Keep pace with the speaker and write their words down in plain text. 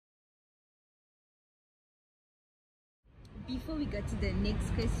before we go to the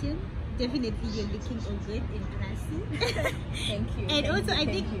next question, definitely you're looking all good and classy. Thank you. And also, I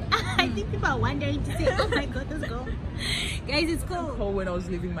think people are wondering to say, oh my God, let's go. Guys, it's cold. Cold when I was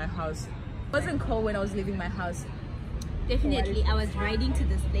leaving my house. It wasn't cold when I was leaving my house. Definitely, I was riding to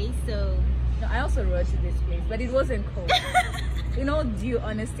this place, so... No, I also rode to this place, but it wasn't cold. In all due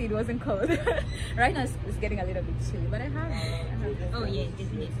honesty, it wasn't cold. Right now, it's getting a little bit chilly, but I have it. Oh yeah,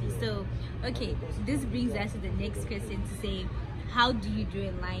 definitely. So, okay, this brings us to the next question to say, how do you draw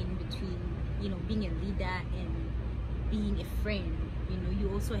a line between, you know, being a leader and being a friend? You know,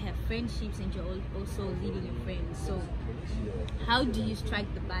 you also have friendships and you're also leading your friends. So, how do you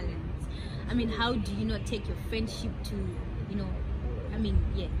strike the balance? I mean, how do you not take your friendship to, you know, I mean,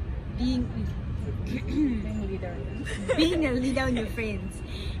 yeah, being being a leader on your friends,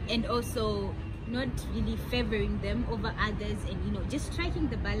 and also not really favoring them over others, and you know, just striking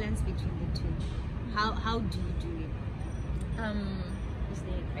the balance between the two. How do you do it? Is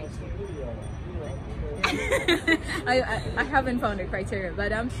there a criteria? I haven't found a criteria,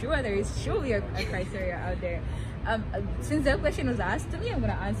 but I'm sure there is surely a criteria out there. Since that question was asked to me, I'm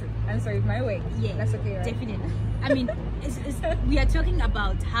gonna answer it my way. Yeah, that's okay, right? Definitely. I mean, we are talking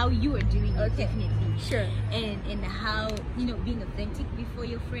about how you are doing it. Okay. Definitely. Sure. And how, you know, being authentic before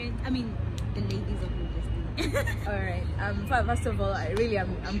your friends. I mean, the ladies of your All right. First of all,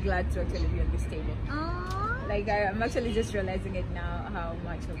 I'm glad to actually be on this table. Aww. Like I'm actually just realizing it now how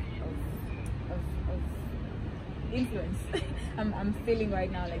much of influence I'm feeling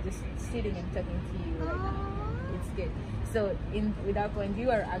right now, like just sitting and talking to you right now. It's good. So without point,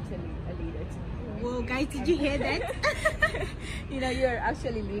 you are actually a leader to me. Whoa, guys, did you hear that? You know, you are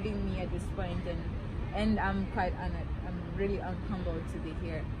actually leading me at this point, and I'm quite honored. I'm really humbled to be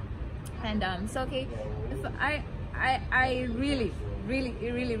here. And so okay, if I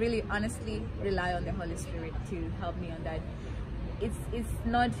really honestly rely on the Holy Spirit to help me on that. It's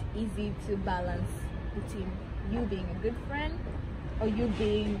not easy to balance between you being a good friend or you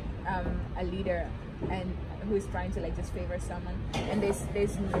being a leader and who is trying to like just favor someone. And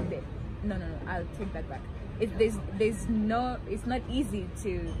no, I'll take that back. It's not easy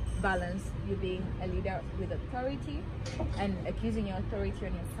to balance you being a leader with authority and accusing your authority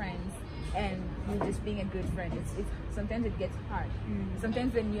on your friends, and you just being a good friend. It's sometimes it gets hard.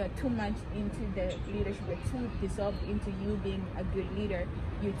 Sometimes when you are too much into the leadership, you're too dissolved into you being a good leader,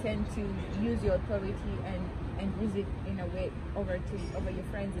 you tend to use your authority and use it in a way over your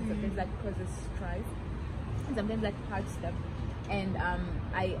friends, and sometimes that causes strife, and sometimes that hard stuff. And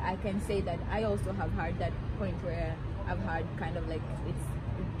I can say that I also have had that point where I've had kind of like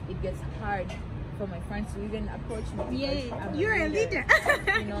it gets hard for my friends to even approach me. Yeah, you're a leader.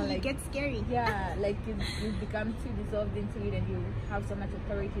 You know, like it gets scary. Yeah, like you become too dissolved into it, and you have so much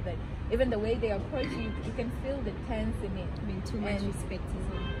authority that even the way they approach you, you can feel the tense in it. I mean, too much respect is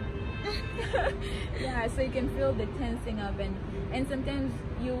all. Yeah, so you can feel the tensing up, and sometimes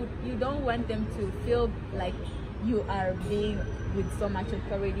you don't want them to feel like you are being with so much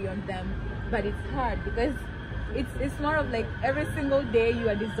authority on them, but it's hard because it's more of like every single day you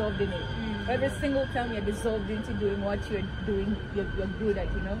are dissolved in it. Every single time you're dissolved into doing what you're doing, you're good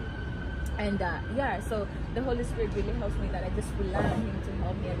at, you know. And yeah, so the Holy Spirit really helps me, that I just rely on Him to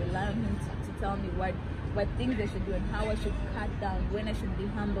help me. I rely on Him to tell me what things I should do and how I should cut down, when I should be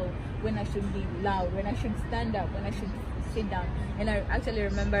humble, when I should be loud, when I should stand up, when I should sit down. And I actually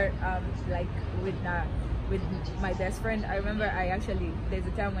remember like with my best friend, I remember there's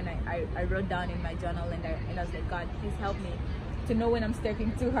a time when I wrote down in my journal, and I was like, God, please help me to know when I'm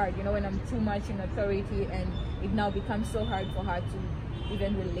stepping too hard, you know, when I'm too much in authority, and it now becomes so hard for her to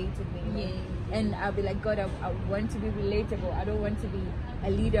even relate with me, you know? Yeah. And I'll be like, God, I want to be relatable. I don't want to be a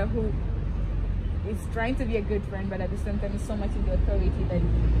leader who is trying to be a good friend, but at the same time is so much in the authority that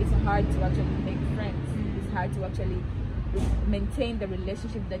it's hard to actually make friends. It's hard to actually maintain the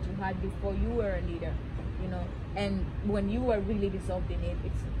relationship that you had before you were a leader, you know. And when you are really dissolved in it,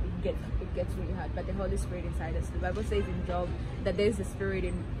 it gets really hard. But the Holy Spirit inside us, the Bible says in Job that there is a spirit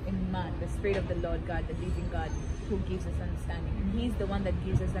in man, the Spirit of the Lord God, the living God, who gives us understanding. And He's the one that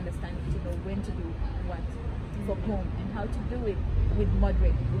gives us understanding to know when to do what, for whom, and how to do it with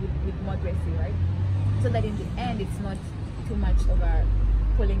moderacy, right? So that in the end, it's not too much of a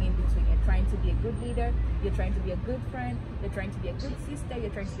pulling in between. You're trying to be a good leader, you're trying to be a good friend, you're trying to be a good sister, you're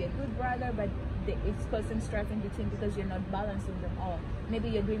trying to be a good brother, but it's causing strife in between because you're not balancing them all. Maybe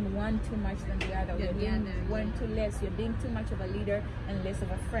you're doing one too much than the other, you're doing one too less, you're being too much of a leader and less of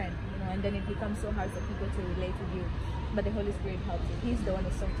a friend, you know, and then it becomes so hard for people to relate with you. But the Holy Spirit helps you. He's the one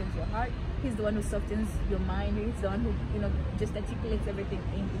who softens your heart, He's the one who softens your mind, He's the one who, you know, just articulates everything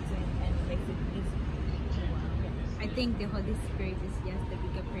in between and makes it easy. I think the Holy Spirit is just the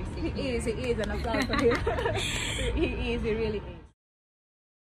bigger person. He is, an applause for him. He really is.